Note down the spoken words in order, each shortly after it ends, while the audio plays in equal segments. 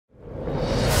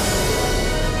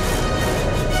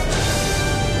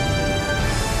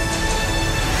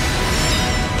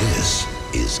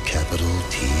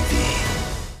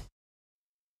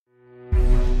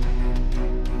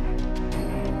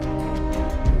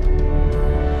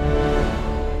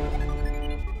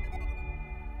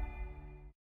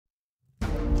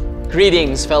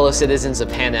Greetings, fellow citizens of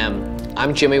Panem.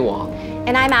 I'm Jimmy Wong.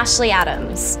 And I'm Ashley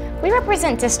Adams. We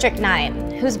represent District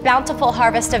 9, whose bountiful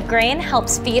harvest of grain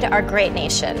helps feed our great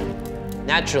nation.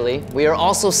 Naturally, we are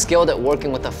also skilled at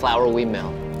working with the flour we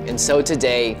mill. And so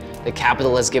today, the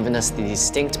Capitol has given us the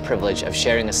distinct privilege of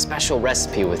sharing a special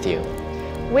recipe with you.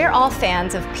 We're all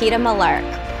fans of Peeta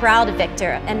Mellark, proud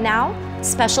victor, and now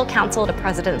special counsel to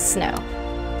President Snow.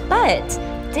 But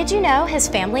did you know his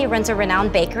family runs a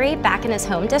renowned bakery back in his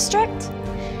home district?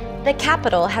 The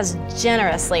Capitol has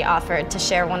generously offered to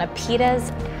share one of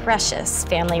Peeta's precious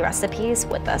family recipes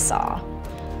with us all.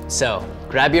 So,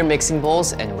 grab your mixing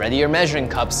bowls and ready your measuring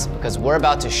cups because we're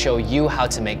about to show you how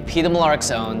to make Peeta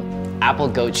Mellark's own apple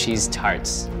goat cheese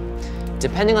tarts.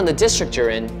 Depending on the district you're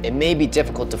in, it may be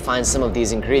difficult to find some of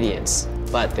these ingredients,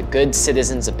 but the good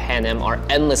citizens of Panem are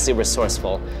endlessly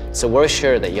resourceful, so we're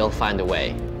sure that you'll find a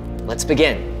way. Let's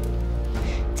begin.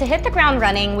 To hit the ground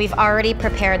running, we've already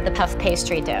prepared the puff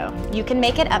pastry dough. You can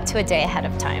make it up to a day ahead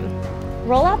of time.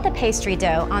 Roll out the pastry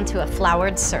dough onto a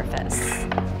floured surface.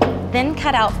 Then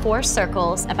cut out 4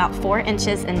 circles about 4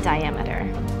 inches in diameter.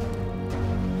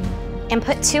 And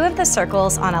put 2 of the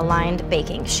circles on a lined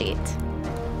baking sheet.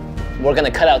 We're going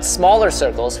to cut out smaller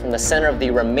circles from the center of the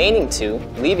remaining 2,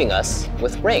 leaving us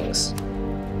with rings.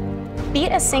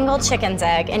 Beat a single chicken's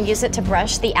egg and use it to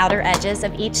brush the outer edges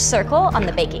of each circle on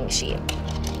the baking sheet.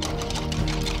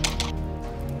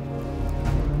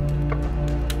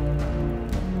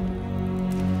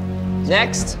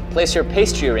 Next, place your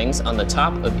pastry rings on the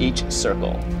top of each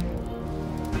circle.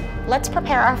 Let's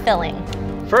prepare our filling.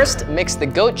 First, mix the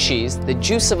goat cheese, the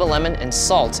juice of a lemon, and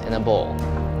salt in a bowl.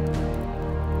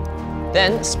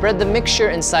 Then, spread the mixture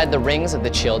inside the rings of the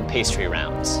chilled pastry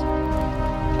rounds.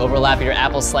 Overlap your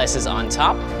apple slices on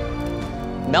top.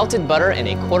 Melted butter and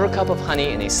a 1/4 cup of honey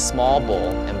in a small bowl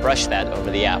and brush that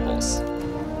over the apples.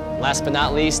 Last but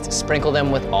not least, sprinkle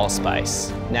them with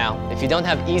allspice. Now, if you don't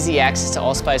have easy access to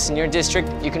allspice in your district,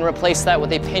 you can replace that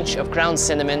with a pinch of ground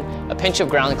cinnamon, a pinch of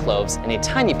ground cloves, and a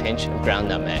tiny pinch of ground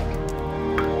nutmeg.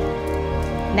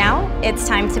 Now, it's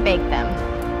time to bake them.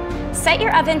 Set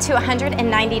your oven to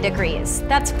 190 degrees.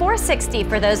 That's 460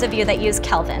 for those of you that use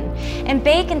Kelvin. And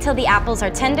bake until the apples are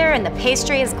tender and the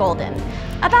pastry is golden.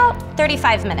 About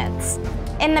 35 minutes.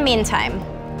 In the meantime,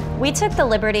 we took the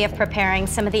liberty of preparing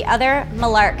some of the other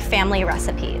Mellark family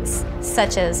recipes,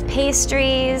 such as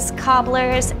pastries,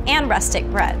 cobblers, and rustic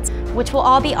breads, which will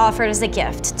all be offered as a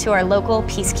gift to our local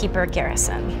peacekeeper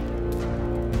garrison.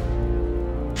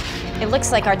 It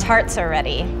looks like our tarts are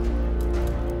ready.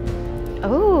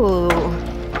 Ooh,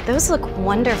 those look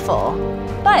wonderful,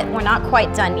 but we're not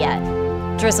quite done yet.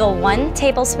 Drizzle 1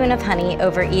 tablespoon of honey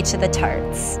over each of the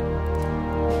tarts.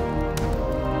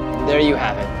 There you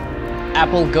have it.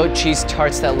 Apple goat cheese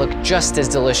tarts that look just as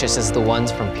delicious as the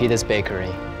ones from Peeta's Bakery.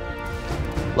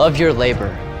 Love your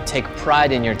labor. Take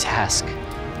pride in your task.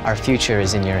 Our future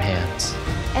is in your hands.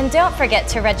 And don't forget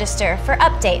to register for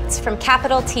updates from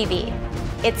Capitol TV.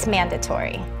 It's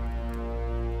mandatory.